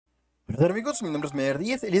Hola amigos, mi nombre es Smader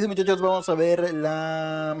 10. El día de hoy, muchachos, vamos a ver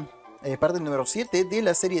la parte número 7 de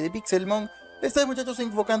la serie de Pixelmon. Esta vez, muchachos,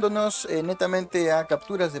 enfocándonos netamente a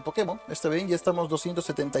capturas de Pokémon. Esta vez ya estamos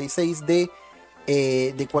 276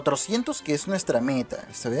 de 400, que es nuestra meta.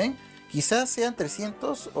 ¿Está bien? Quizás sean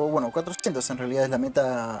 300 o bueno, 400 en realidad es la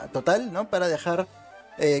meta total, ¿no? Para dejar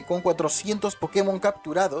con 400 Pokémon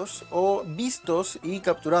capturados o vistos y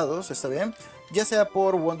capturados, ¿está bien? Ya sea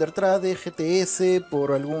por Wonder Trade, GTS,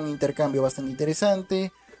 por algún intercambio bastante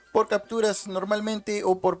interesante, por capturas normalmente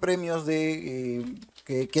o por premios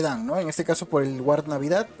que dan, ¿no? En este caso por el Ward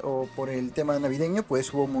Navidad o por el tema navideño,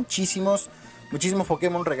 pues hubo muchísimos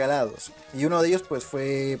Pokémon regalados. Y uno de ellos pues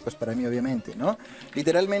fue pues para mí obviamente, ¿no?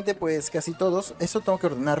 Literalmente pues casi todos. Eso tengo que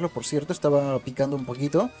ordenarlo, por cierto, estaba picando un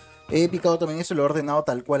poquito. He picado también eso, lo he ordenado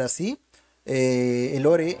tal cual así. El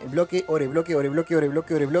ore, bloque, ore, bloque, ore, bloque, ore,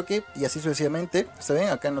 bloque, ore, bloque. Y así sucesivamente. ¿Se ven?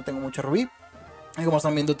 Acá no tengo mucho rubí. Y como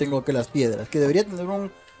están viendo tengo que las piedras. Que debería tener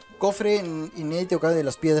un cofre inédito acá de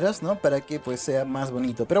las piedras, ¿no? Para que pues sea más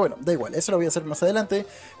bonito. Pero bueno, da igual, eso lo voy a hacer más adelante.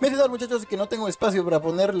 Me he fijado, muchachos, que no tengo espacio para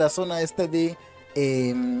poner la zona esta de...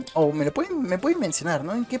 o me pueden mencionar,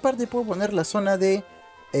 ¿no? ¿En qué parte puedo poner la zona de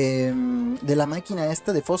la máquina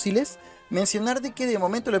esta de fósiles? Mencionar de que de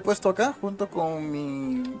momento lo he puesto acá junto con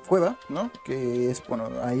mi cueva, ¿no? Que es, bueno,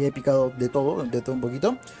 ahí he picado de todo un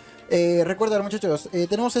poquito. Recuerda, muchachos,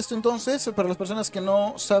 tenemos esto entonces. Para las personas que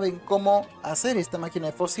no saben cómo hacer esta máquina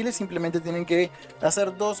de fósiles, simplemente tienen que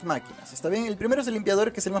hacer dos máquinas. ¿Está bien? El primero es el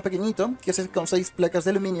limpiador, que es el más pequeñito, que es con 6 placas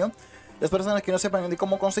de aluminio. Las personas que no sepan de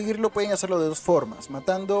cómo conseguirlo pueden hacerlo de dos formas: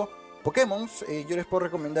 matando Pokémon. Yo les puedo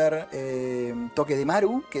recomendar Toque de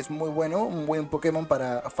Maru, que es muy bueno, un buen Pokémon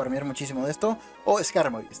para farmear muchísimo de esto. O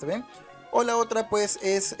Skarmory, ¿está bien? O la otra pues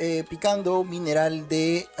es picando mineral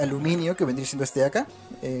de aluminio, que vendría siendo este de acá.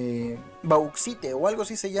 Bauxite o algo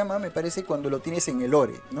así se llama, me parece, cuando lo tienes en el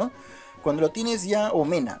ore, ¿no? Cuando lo tienes ya, o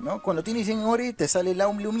mena, ¿no? Cuando tienes en ore te sale el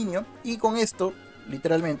aluminio y con esto,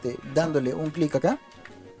 literalmente dándole un clic acá.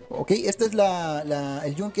 Ok, este es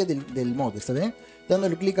el yunque del mod, ¿está bien?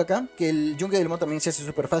 Dándole clic acá, que el yunque del mod también se hace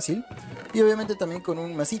súper fácil. Y obviamente también con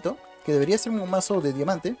un masito, que debería ser un mazo de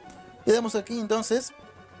diamante. Le damos aquí entonces,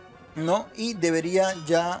 ¿no? Y debería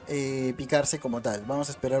ya picarse como tal. Vamos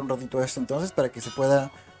a esperar un ratito esto entonces para que se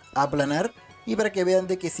pueda aplanar y para que vean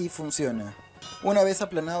de que sí funciona. Una vez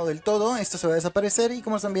aplanado del todo, esto se va a desaparecer y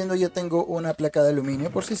como están viendo ya tengo una placa de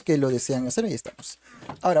aluminio por si es que lo desean hacer. Ahí estamos.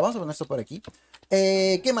 Ahora vamos a poner esto por aquí.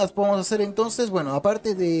 ¿Qué más podemos hacer entonces? Bueno,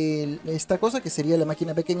 aparte de esta cosa que sería la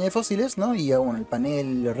máquina pequeña de fósiles, ¿no? Y bueno, el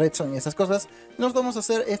panel, el redstone y esas cosas, nos vamos a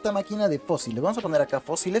hacer esta máquina de fósiles. Vamos a poner acá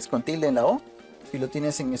fósiles con tilde en la O, si lo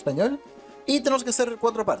tienes en español. Y tenemos que hacer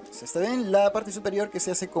 4 partes, ¿está bien? La parte superior, que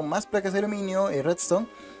se hace con más placas de aluminio, redstone.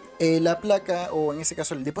 La placa, o en este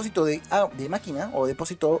caso el depósito de máquina, o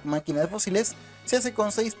depósito máquina de fósiles, se hace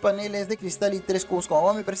con 6 paneles de cristal y 3 cubos con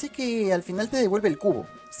agua. Me parece que al final te devuelve el cubo,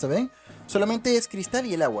 ¿está bien? Solamente es cristal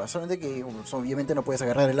y el agua, solamente que pues, obviamente no puedes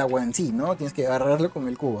agarrar el agua en sí, ¿no? Tienes que agarrarlo con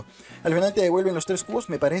el cubo. Al final te devuelven los 3 cubos,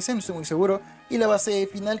 me parece, no estoy muy seguro. Y la base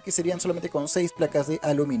final, que serían solamente con 6 placas de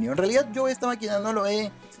aluminio. En realidad yo esta máquina no lo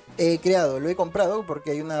he creado, lo he comprado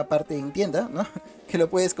porque hay una parte en tienda, ¿no? Que lo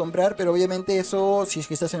puedes comprar, pero obviamente eso, si es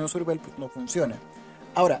que estás en un server, pues no funciona.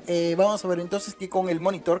 Ahora, vamos a ver entonces que con el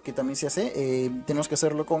monitor, que también se hace, tenemos que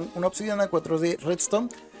hacerlo con una obsidiana 4D redstone.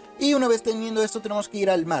 Y una vez teniendo esto, tenemos que ir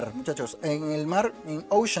al mar, muchachos. En el mar, en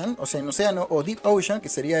Ocean, o sea, en océano, o Deep Ocean, que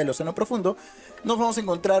sería el océano profundo, nos vamos a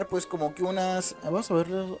encontrar pues como que unas... Vamos a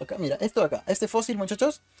verlo acá, mira, esto de acá, este fósil,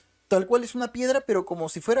 muchachos, tal cual es una piedra, pero como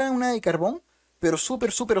si fuera una de carbón, pero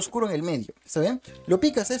súper oscuro en el medio, ¿está bien? Lo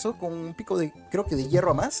picas eso con un pico de, creo que de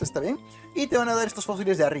hierro a más, ¿está bien? Y te van a dar estos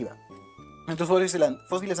fósiles de arriba. Estos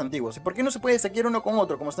fósiles antiguos. ¿Y por qué no se puede stackear uno con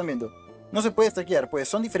otro, como están viendo? No se puede stackear, pues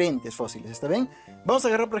son diferentes fósiles, ¿está bien? Vamos a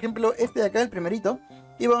agarrar, por ejemplo, este de acá, el primerito,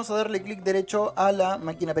 y vamos a darle clic derecho a la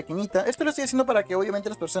máquina pequeñita. Esto lo estoy haciendo para que obviamente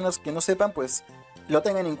las personas que no sepan, pues lo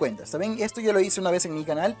tengan en cuenta, ¿está bien? Esto ya lo hice una vez en mi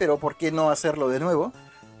canal, pero ¿por qué no hacerlo de nuevo?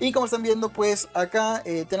 Y como están viendo, pues acá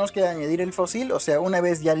tenemos que añadir el fósil, o sea, una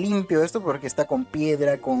vez ya limpio esto, porque está con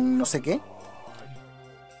piedra, con no sé qué.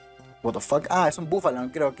 What the fuck? Ah, es un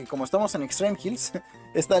búfalo, creo que como estamos en Extreme Hills,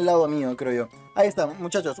 está al lado mío, creo yo. Ahí está,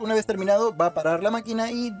 muchachos, una vez terminado, va a parar la máquina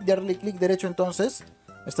y darle clic derecho entonces,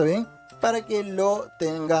 ¿está bien? Para que lo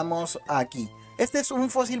tengamos aquí. Este es un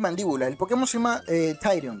fósil mandíbula, el Pokémon se llama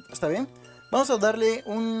Tyrion, ¿está bien? Vamos a darle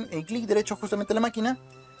un clic derecho justamente a la máquina.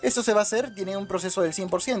 Esto se va a hacer, tiene un proceso del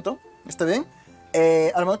 100%, ¿está bien?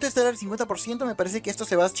 Al momento de estar al 50% me parece que esto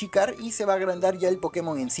se va a achicar y se va a agrandar ya el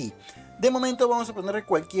Pokémon en sí. De momento vamos a ponerle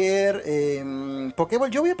cualquier Pokéball.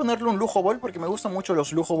 Yo voy a ponerle un Lujo Ball porque me gustan mucho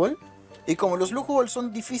los Lujo Ball. Y como los Lujo Ball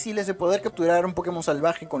son difíciles de poder capturar un Pokémon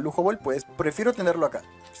salvaje con Lujo Ball, pues prefiero tenerlo acá.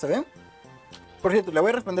 ¿Está bien? Por cierto, le voy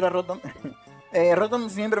a responder a Rotom. Rotom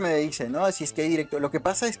siempre me dice, ¿no? Si es que hay directo. Lo que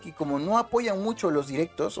pasa es que como no apoyan mucho los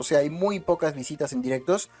directos, o sea, hay muy pocas visitas en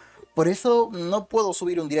directos, por eso no puedo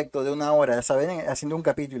subir un directo de 1 hora, ¿saben? Haciendo un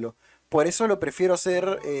capítulo. Por eso lo prefiero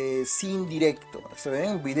hacer sin directo,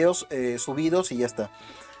 ¿saben? Videos subidos y ya está.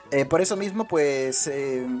 Por eso mismo, pues,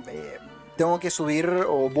 tengo que subir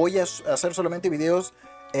o voy a hacer solamente videos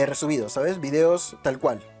resubidos, ¿sabes? Videos tal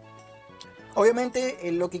cual.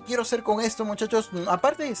 Obviamente, lo que quiero hacer con esto, muchachos,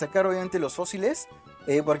 aparte de sacar obviamente los fósiles,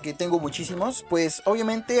 porque tengo muchísimos, pues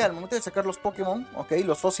obviamente al momento de sacar los Pokémon, ok,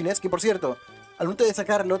 los fósiles, que por cierto, al momento de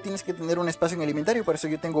sacarlo tienes que tener un espacio en el inventario, por eso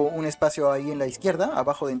yo tengo un espacio ahí en la izquierda,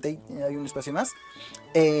 abajo de Entei hay un espacio más,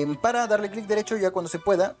 para darle clic derecho ya cuando se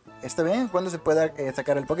pueda, está bien, cuando se pueda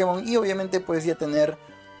sacar el Pokémon y obviamente pues ya tener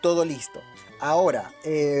todo listo. Ahora,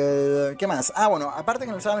 ¿qué más? Ah, bueno, aparte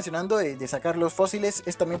que me estaba mencionando de sacar los fósiles,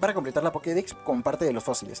 es también para completar la Pokédex con parte de los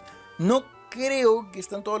fósiles. No creo que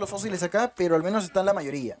están todos los fósiles acá, pero al menos están la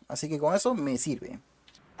mayoría. Así que con eso me sirve.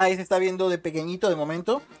 Ahí se está viendo de pequeñito de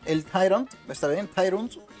momento, el Tyrant, ¿está bien?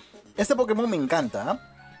 Tyrant. Este Pokémon me encanta, ¿eh?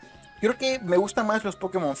 Creo que me gustan más los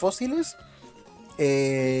Pokémon fósiles.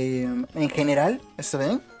 En general, ¿está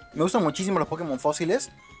bien? Me gustan muchísimo los Pokémon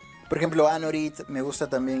fósiles. Por ejemplo, Anorit, me gusta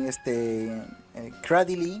también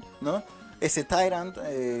Cradily, ¿no? Ese Tyrant,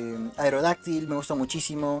 Aerodactyl, me gusta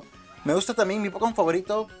muchísimo. Me gusta también, mi Pokémon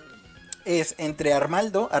favorito es entre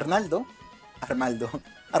Armaldo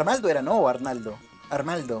era, ¿no? O Arnaldo.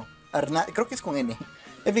 Creo que es con N.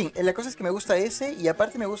 En fin, la cosa es que me gusta ese y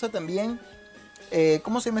aparte me gusta también,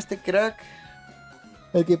 ¿cómo se llama este crack?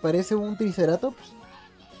 El que parece un Triceratops.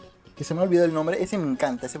 Que se me ha olvidado el nombre, ese me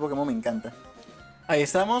encanta, ese Pokémon me encanta. Ahí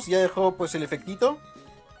estamos, ya dejó pues el efectito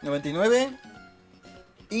 99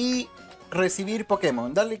 y recibir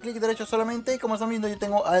Pokémon, darle clic derecho solamente y como están viendo yo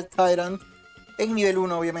tengo al Tyrant en nivel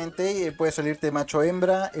 1 obviamente, puede salirte macho o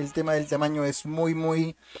hembra, el tema del tamaño es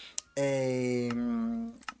muy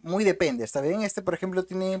depende, ¿está bien? Este por ejemplo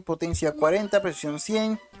tiene potencia 40, precisión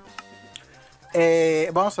 100,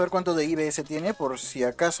 vamos a ver cuánto de IBS tiene por si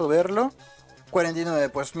acaso verlo. 49,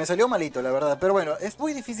 pues me salió malito, la verdad. Pero bueno, es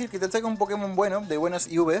muy difícil que te salga un Pokémon bueno, de buenas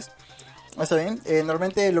IVs. ¿Está bien?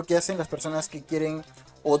 Normalmente lo que hacen las personas que quieren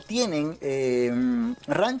o tienen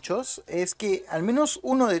ranchos es que al menos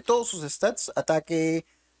uno de todos sus stats,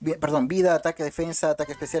 vida, ataque, defensa,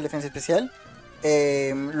 ataque especial, defensa especial,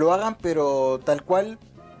 lo hagan, pero tal cual,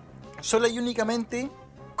 solo y únicamente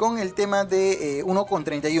con el tema de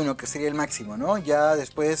 1,31, que sería el máximo, ¿no? Ya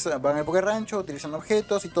después van al Poké Rancho, utilizan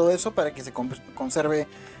objetos y todo eso para que se conserve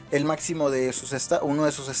el máximo de uno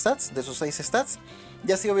de sus stats, de sus 6 stats.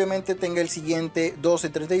 Y así obviamente tenga el siguiente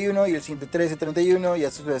 12,31 y el siguiente 13,31 y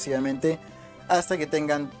así sucesivamente hasta que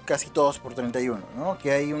tengan casi todos por 31, ¿no?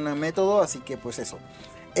 Que hay un método, así que pues eso.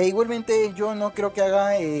 Igualmente yo no creo que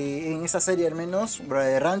haga en esa serie al menos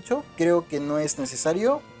de rancho, creo que no es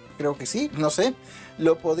necesario. Creo que sí, no sé,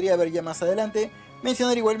 lo podría ver ya más adelante.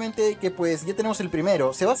 Mencionar igualmente que pues ya tenemos el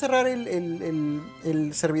primero. Se va a cerrar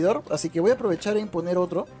el servidor, así que voy a aprovechar en poner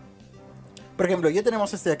otro. Por ejemplo, ya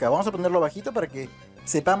tenemos este de acá, vamos a ponerlo bajito para que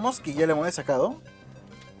sepamos que ya lo hemos sacado.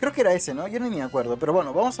 Creo que era ese, ¿no? Yo no me acuerdo, pero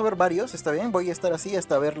bueno, vamos a ver varios, está bien, voy a estar así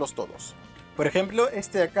hasta verlos todos. Por ejemplo,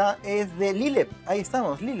 este de acá es de Lilep, ahí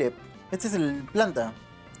estamos, Lilep. Este es el planta.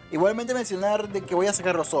 Igualmente mencionar de que voy a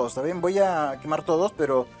sacarlos todos, ¿está bien? Voy a quemar todos,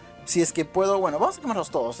 pero si es que puedo, bueno, vamos a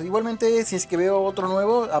quemarlos todos. Igualmente, si es que veo otro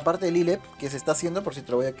nuevo, aparte del Lilep, que se está haciendo, por si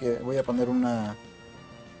te lo voy a poner una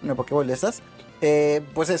Pokéball de estas.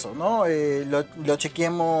 Pues eso, ¿no? Lo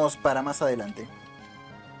chequeemos para más adelante.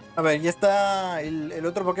 A ver, ya está el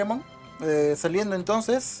otro Pokémon saliendo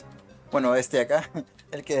entonces. Bueno, este de acá,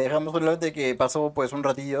 el que dejamos solamente que pasó pues un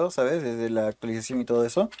ratillo, ¿sabes? Desde la actualización y todo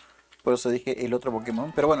eso. Por eso dije el otro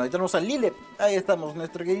Pokémon. Pero bueno, ahí tenemos al Lilep. Ahí estamos,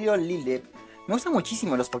 nuestro querido Lilep. Me gustan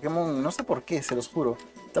muchísimo los Pokémon, no sé por qué, se los juro.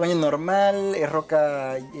 Tamaño normal,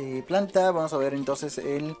 roca, planta. Vamos a ver entonces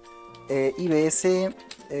el IBS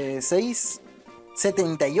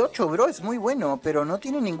 678, bro, es muy bueno, pero no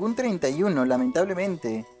tiene ningún 31,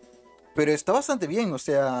 lamentablemente. Pero está bastante bien, o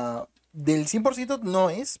sea, del 100%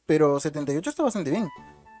 no es, pero 78 está bastante bien.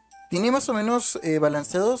 Tiene más o menos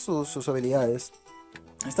balanceados sus habilidades.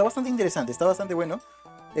 Está bastante interesante, está bastante bueno.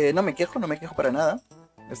 No me quejo para nada.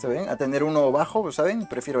 Está bien, a tener uno bajo, ¿saben?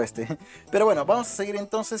 Prefiero este. Pero bueno, vamos a seguir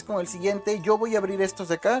entonces con el siguiente. Yo voy a abrir estos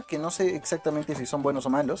de acá, que no sé exactamente si son buenos o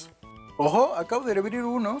malos. Ojo, acabo de abrir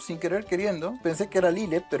uno sin querer queriendo. Pensé que era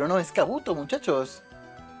Lilep, pero no, es Kabuto, muchachos.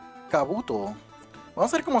 Kabuto.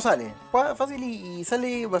 Vamos a ver cómo sale. Fácil y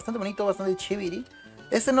sale bastante bonito, bastante chévere.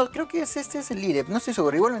 Este no, creo que este es el IREP, no estoy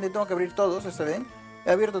seguro. Igualmente tengo que abrir todos, ¿está bien?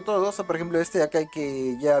 He abierto todos, por ejemplo este de acá hay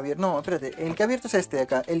que ya abierto. No, espérate, el que he abierto es este de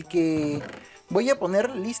acá. El que voy a poner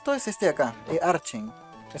listo es este de acá, Archen.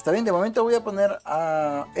 Está bien, de momento voy a poner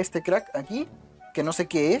a este crack aquí, que no sé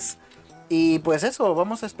qué es. Y pues eso,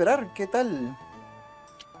 vamos a esperar, ¿qué tal?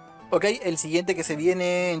 Ok, el siguiente que se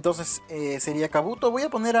viene entonces sería Kabuto. Voy a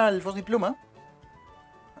poner al fósil pluma.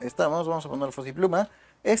 Ahí estamos, vamos a poner al fósil pluma.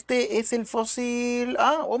 Este es el fósil...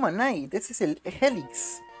 Ah, Omanite, este es el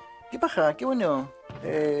Helix. Qué paja, qué bueno.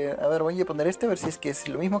 A ver, voy a poner este, a ver si es que es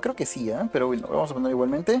lo mismo. Creo que sí, ¿eh? Pero bueno, vamos a poner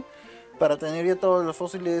igualmente. Para tener ya todos los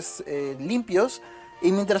fósiles limpios.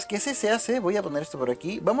 Y mientras que ese se hace, voy a poner esto por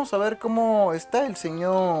aquí. Vamos a ver cómo está el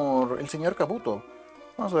señor Kabuto.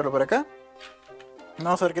 Vamos a verlo por acá.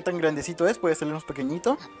 Vamos a ver qué tan grandecito es, puede salir más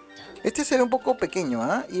pequeñito. Este se ve un poco pequeño,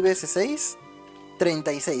 ¿ah? IBS 6,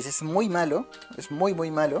 36, es muy malo, es muy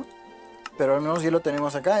malo. Pero al menos ya lo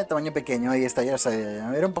tenemos acá, de tamaño pequeño, ahí está, ya se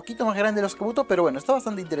era un poquito más grande los Kabuto, pero bueno, está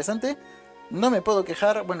bastante interesante. No me puedo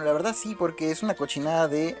quejar, bueno, la verdad sí, porque es una cochinada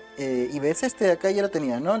de IBS. Este de acá ya lo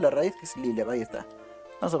tenía, ¿no? La raíz que es lila, ahí está.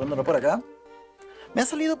 Vamos a ponerlo por acá. Me ha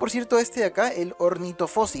salido, por cierto, este de acá, el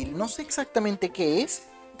ornitofósil. No sé exactamente qué es,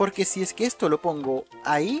 porque si es que esto lo pongo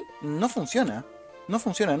ahí, no funciona. No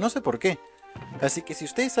funciona, no sé por qué. Así que si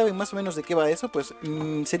ustedes saben más o menos de qué va eso, pues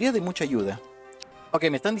sería de mucha ayuda. Ok,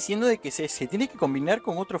 me están diciendo de que se tiene que combinar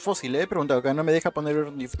con otro fósil. Le he preguntado acá, no me deja poner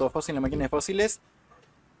ornitofósil en la máquina de fósiles.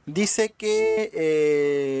 Dice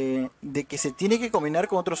que de que se tiene que combinar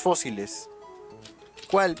con otros fósiles.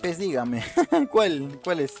 ¿Cuál, pez? Dígame.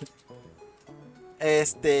 ¿Cuál es?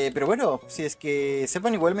 Pero bueno, si es que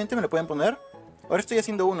sepan igualmente me lo pueden poner. Ahora estoy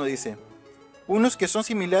haciendo uno, dice. Unos que son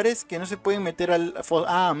similares que no se pueden meter al...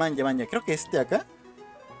 Ah, manja. Creo que este de acá.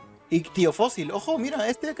 Ictiofósil. Ojo, mira,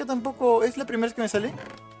 este de acá tampoco... Es la primera vez que me sale.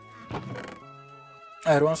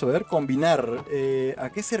 A ver, vamos a ver. Combinar. ¿A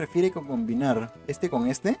qué se refiere con combinar? ¿Este con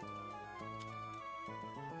este?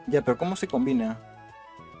 Ya, pero ¿cómo se combina?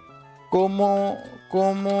 ¿Cómo?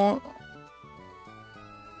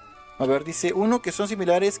 A ver, dice, uno que son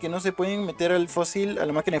similares que no se pueden meter al fósil, a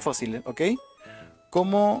la máquina de fósiles, ¿ok?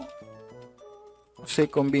 ¿Cómo se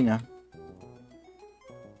combina?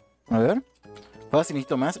 A ver.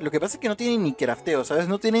 Facilito más. Lo que pasa es que no tiene ni crafteo, ¿sabes?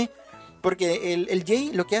 No tiene... Porque el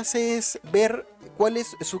Jay lo que hace es ver cuál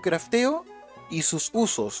es su crafteo y sus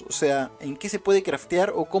usos. O sea, en qué se puede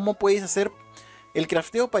craftear o cómo puedes hacer el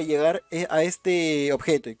crafteo para llegar a este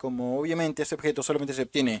objeto. Y como obviamente ese objeto solamente se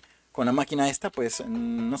obtiene con la máquina esta, pues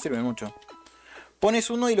no sirve mucho. Pones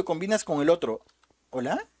uno y lo combinas con el otro.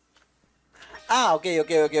 ¿Hola? Ah, ok.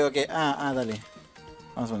 Dale.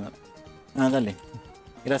 Vamos a poner. Dale.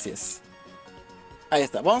 Gracias. Ahí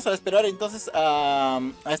está. Vamos a esperar entonces a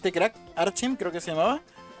este crack, Archim, creo que se llamaba.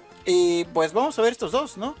 Y pues vamos a ver estos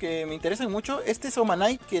dos, ¿no? Que me interesan mucho. Este es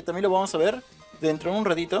Omanite, que también lo vamos a ver dentro de un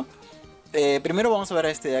ratito. Primero vamos a ver a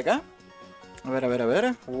este de acá. A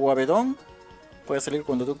ver. Guabedón. Puede salir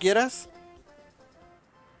cuando tú quieras.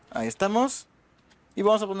 Ahí estamos. Y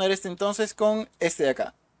vamos a poner este entonces con este de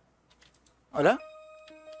acá. ¿Hola?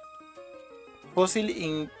 Fósil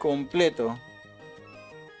incompleto.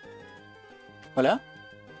 ¿Hola?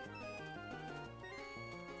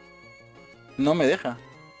 No me deja.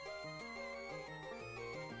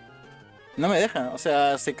 No me deja. O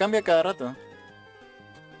sea, se cambia cada rato.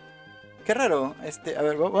 Qué raro. A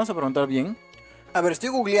ver, vamos a preguntar bien. A ver, estoy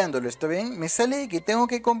googleándolo, ¿está bien? Me sale que tengo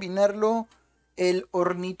que combinarlo el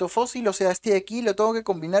ornitofósil, o sea, este de aquí lo tengo que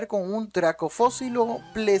combinar con un dracofósil o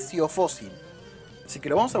plesiofósil. Así que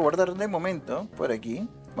lo vamos a guardar de momento por aquí.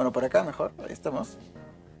 Bueno, por acá mejor, ahí estamos.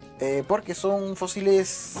 Porque son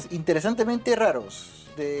fósiles interesantemente raros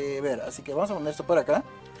de ver. Así que vamos a poner esto por acá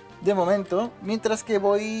de momento, mientras que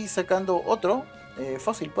voy sacando otro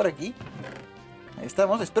fósil por aquí. Ahí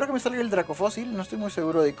estamos, espero que me salga el dracofósil. No estoy muy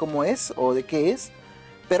seguro de cómo es o de qué es,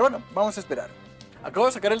 pero bueno, vamos a esperar. Acabo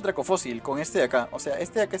de sacar el dracofósil con este de acá. O sea,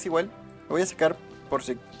 este de acá es igual. Lo voy a sacar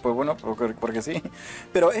porque sí.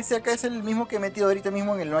 Pero este de acá es el mismo que he metido ahorita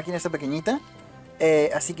mismo en la máquina esta pequeñita.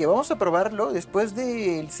 Así que vamos a probarlo después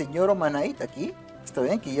del señor Omanite aquí. Está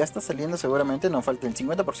bien, que ya está saliendo seguramente. No, falta el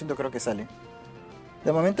 50% creo que sale.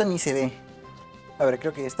 De momento ni se ve. A ver,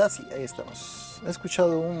 creo que está. Sí, ahí estamos. He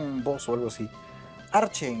escuchado un boss o algo así.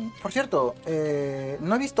 Archen. Por cierto,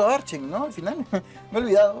 no he visto a Archen, ¿no? Al final. Me he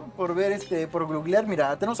olvidado por ver por googlear.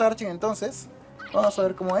 Mira, tenemos a Archen entonces. Vamos a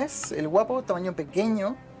ver cómo es. El guapo, tamaño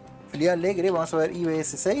pequeño. Felicidad alegre. Vamos a ver IBS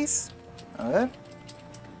 6. A ver.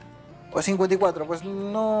 O 54, pues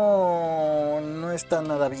no está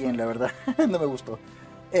nada bien, la verdad. No me gustó.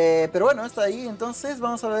 Pero bueno, está ahí. Entonces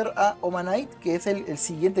vamos a ver a Omanite, que es el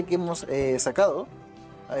siguiente que hemos sacado.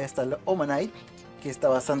 Ahí está el Omanite, que está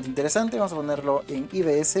bastante interesante. Vamos a ponerlo en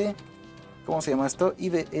IBS. ¿Cómo se llama esto?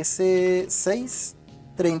 IBS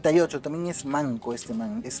 638. También es manco este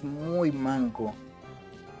man. Es muy manco.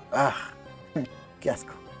 Ah, qué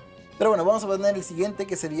asco. Pero bueno, vamos a poner el siguiente,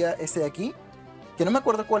 que sería este de aquí. Que no me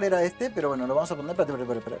acuerdo cuál era este, pero bueno, lo vamos a poner.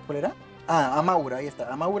 Espérate. ¿Cuál era? Ah, Amaura, ahí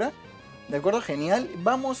está, Amaura. De acuerdo, genial.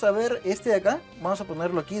 Vamos a ver este de acá. Vamos a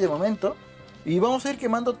ponerlo aquí de momento. Y vamos a ir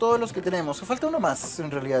quemando todos los que tenemos. Falta uno más,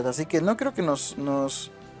 en realidad. Así que no creo que nos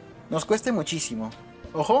cueste muchísimo.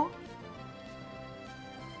 Ojo.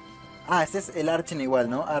 Ah, este es el Archen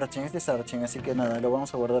igual, ¿no? Archen, este es Archen. Así que nada, lo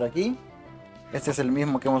vamos a guardar aquí. Este es el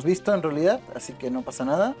mismo que hemos visto en realidad. Así que no pasa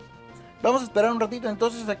nada. Vamos a esperar un ratito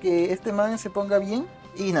entonces a que este man se ponga bien.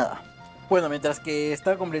 Y nada. Bueno, mientras que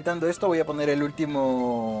está completando esto, voy a poner el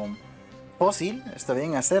último fósil. Está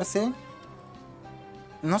bien, hacerse.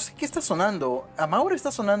 No sé qué está sonando. ¿A Mauro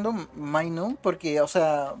está sonando Mainum? Porque, o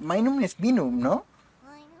sea, Mainum es Minum, ¿no?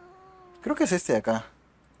 Creo que es este de acá.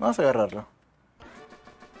 Vamos a agarrarlo.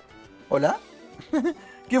 ¿Hola?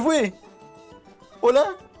 ¿Qué fue?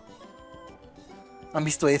 ¿Hola? ¿Han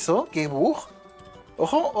visto eso? ¿Qué bug?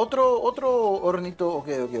 Ojo, otro hornito. Ok.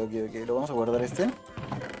 Lo vamos a guardar este.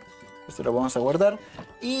 Esto lo vamos a guardar.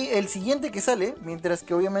 Y el siguiente que sale, mientras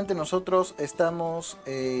que obviamente nosotros estamos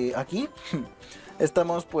aquí.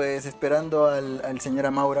 Estamos pues esperando al señor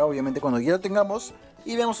Amaura, obviamente cuando ya lo tengamos.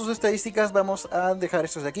 Y veamos sus estadísticas, vamos a dejar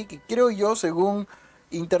estos de aquí. Que creo yo, según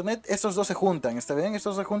internet, estos dos se juntan, ¿está bien?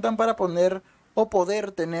 Estos se juntan para poner o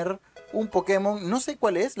poder tener un Pokémon. No sé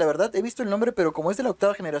cuál es, la verdad, he visto el nombre, pero como es de la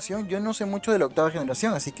octava generación, yo no sé mucho de la octava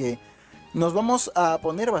generación. Así que nos vamos a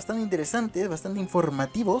poner bastante interesantes, bastante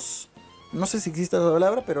informativos. No sé si existe esa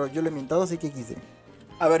palabra, pero yo lo he inventado, así que quise.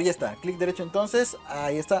 A ver, ya está. Clic derecho entonces.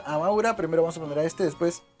 Ahí está Amaura. Primero vamos a poner a este,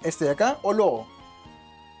 después este de acá. Olo.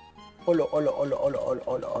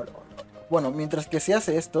 Bueno, mientras que se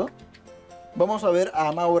hace esto, vamos a ver a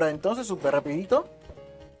Amaura entonces, súper rapidito.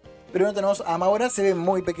 Primero tenemos a Amaura. Se ve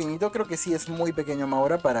muy pequeñito. Creo que sí es muy pequeño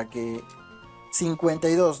Amaura para que...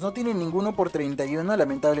 52. No tiene ninguno por 31,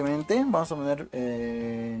 lamentablemente. Vamos a poner...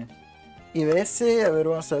 IBS. A ver,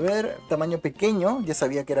 vamos a ver. Tamaño pequeño. Ya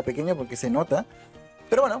sabía que era pequeño porque se nota.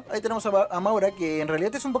 Pero bueno, ahí tenemos a Maura, que en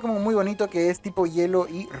realidad es un Pokémon muy bonito, que es tipo hielo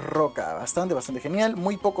y roca. Bastante genial.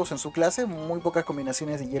 Muy pocos en su clase, muy pocas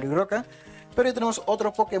combinaciones de hielo y roca. Pero ya tenemos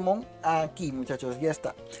otro Pokémon aquí, muchachos, ya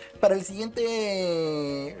está. Para el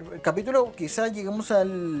siguiente capítulo quizá lleguemos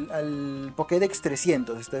al Pokédex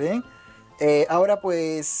 300, ¿está bien? Ahora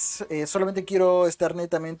pues solamente quiero estar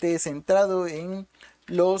netamente centrado en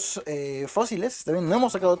los fósiles, ¿está bien? No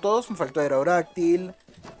hemos sacado todos, me faltó Aerodactyl.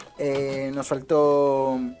 Nos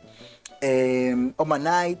faltó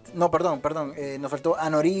Omanite, no, perdón, nos faltó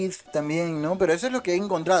Anorith también, ¿no? Pero eso es lo que he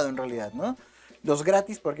encontrado en realidad, ¿no? Los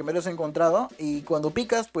gratis porque me los he encontrado y cuando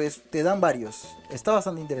picas pues te dan varios. Está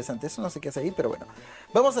bastante interesante, eso no sé qué hace ahí, pero bueno.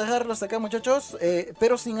 Vamos a dejarlos acá, muchachos,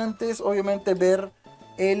 pero sin antes obviamente ver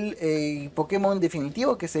el Pokémon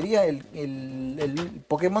definitivo, que sería el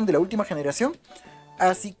Pokémon de la última generación.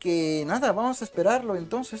 Así que nada, vamos a esperarlo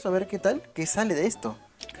entonces a ver qué tal, qué sale de esto.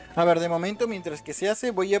 A ver, de momento, mientras que se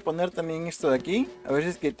hace, voy a poner también esto de aquí. A ver si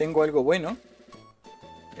es que tengo algo bueno.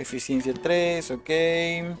 Eficiencia 3, ok.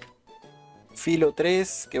 Filo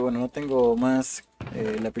 3, que bueno, no tengo más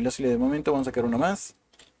la pilosile de momento. Vamos a sacar uno más.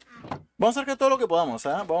 Vamos a sacar todo lo que podamos,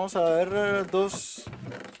 ¿ah? Vamos a ver dos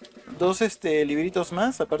libritos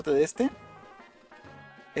más, aparte de este.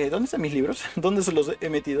 ¿Dónde están mis libros? ¿Dónde se los he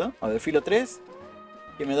metido? A ver, filo 3,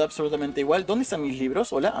 que me da absolutamente igual. ¿Dónde están mis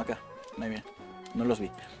libros? Hola, acá. Muy bien, no los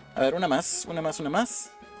vi. A ver, una más.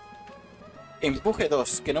 Empuje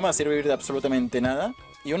 2, que no me va a servir de absolutamente nada.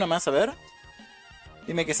 Y una más, a ver.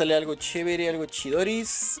 Dime que sale algo chévere, algo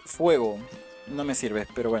chidoris. Fuego. No me sirve,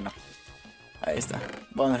 pero bueno. Ahí está.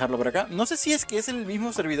 Vamos a dejarlo por acá. No sé si es que es el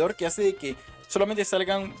mismo servidor que hace que solamente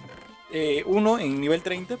salgan uno en nivel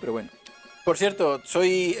 30, pero bueno. Por cierto,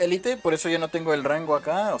 soy élite, por eso yo no tengo el rango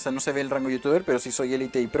acá. O sea, no se ve el rango youtuber, pero sí soy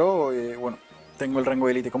élite y pro. Bueno, tengo el rango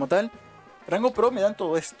élite como tal. Rango pro me dan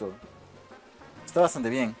todo esto. Está bastante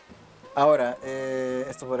bien. Ahora,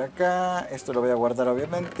 esto por acá. Esto lo voy a guardar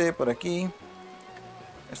obviamente por aquí.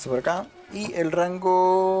 Esto por acá. Y el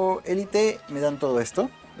rango élite me dan todo esto.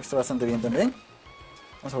 Está bastante bien también.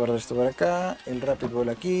 Vamos a guardar esto por acá. El Rapid Ball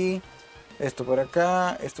aquí. Esto por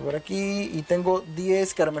acá. Esto por aquí. Y tengo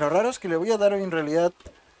 10 caramelos raros que le voy a dar en realidad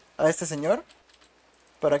a este señor.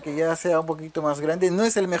 Para que ya sea un poquito más grande. No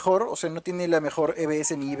es el mejor, o sea, no tiene la mejor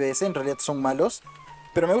EBS ni IBS, en realidad son malos.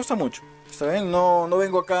 Pero me gusta mucho, ¿está bien? No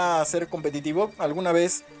vengo acá a ser competitivo. Alguna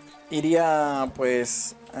vez iría,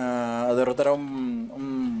 pues, a derrotar a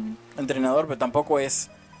un entrenador, pero tampoco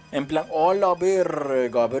es En plan, hola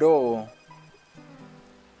verga, bro.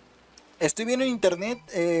 Estoy viendo en internet,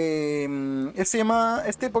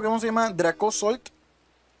 este Pokémon se llama Dracozolt.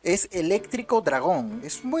 Es eléctrico dragón.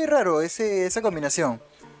 Es muy raro esa combinación.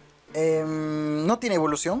 No tiene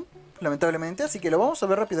evolución, lamentablemente, así que lo vamos a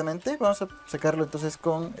ver rápidamente. Vamos a sacarlo entonces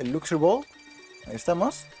con el Luxury Ball. Ahí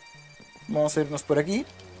estamos. Vamos a irnos por aquí.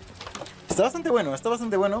 Está bastante bueno, está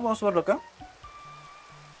bastante bueno. Vamos a verlo acá.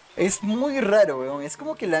 Es muy raro, weón. Es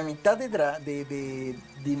como que la mitad de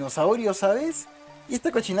dinosaurio, ¿sabes? Y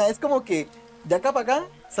esta cochinada es como que de acá para acá,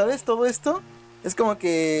 ¿sabes? Todo esto es como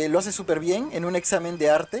que lo hace súper bien en un examen de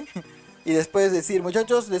arte. Y después decir,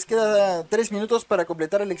 muchachos, les queda 3 minutos para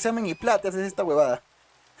completar el examen y plata, haces esta huevada.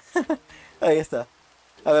 Ahí está.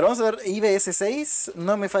 A ver, vamos a ver, IBS 6,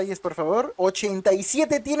 no me falles por favor.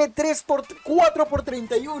 87 tiene 4 por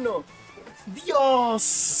 31.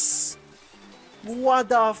 Dios. What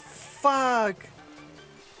the fuck.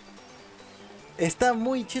 Está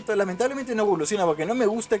muy cheto, lamentablemente no evoluciona porque no me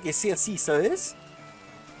gusta que sea así, ¿sabes?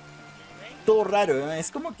 Todo raro, ¿eh? Es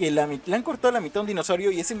como que le han cortado la mitad a un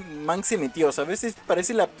dinosaurio y ese man se metió, ¿sabes?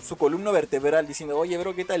 Parece su columna vertebral diciendo, oye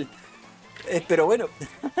bro, ¿qué tal? Pero bueno,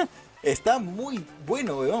 está muy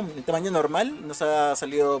bueno, weón. El tamaño normal nos ha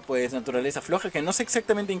salido pues naturaleza floja, que no sé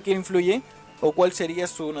exactamente en qué influye o cuál sería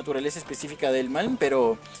su naturaleza específica del man,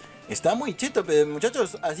 pero está muy cheto, pero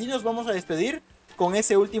muchachos, así nos vamos a despedir con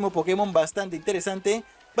ese último Pokémon bastante interesante.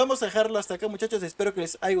 Vamos a dejarlo hasta acá, muchachos. Espero que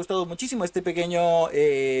les haya gustado muchísimo este pequeño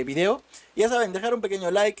video. Ya saben, dejar un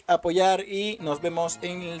pequeño like, apoyar y nos vemos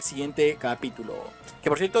en el siguiente capítulo. Que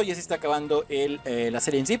por cierto, ya se está acabando la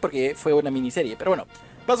serie en sí porque fue una miniserie. Pero bueno,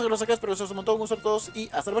 vamos a dejarlos acá. Espero que os haya un montón. Un gusto a todos y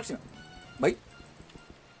hasta la próxima. Bye.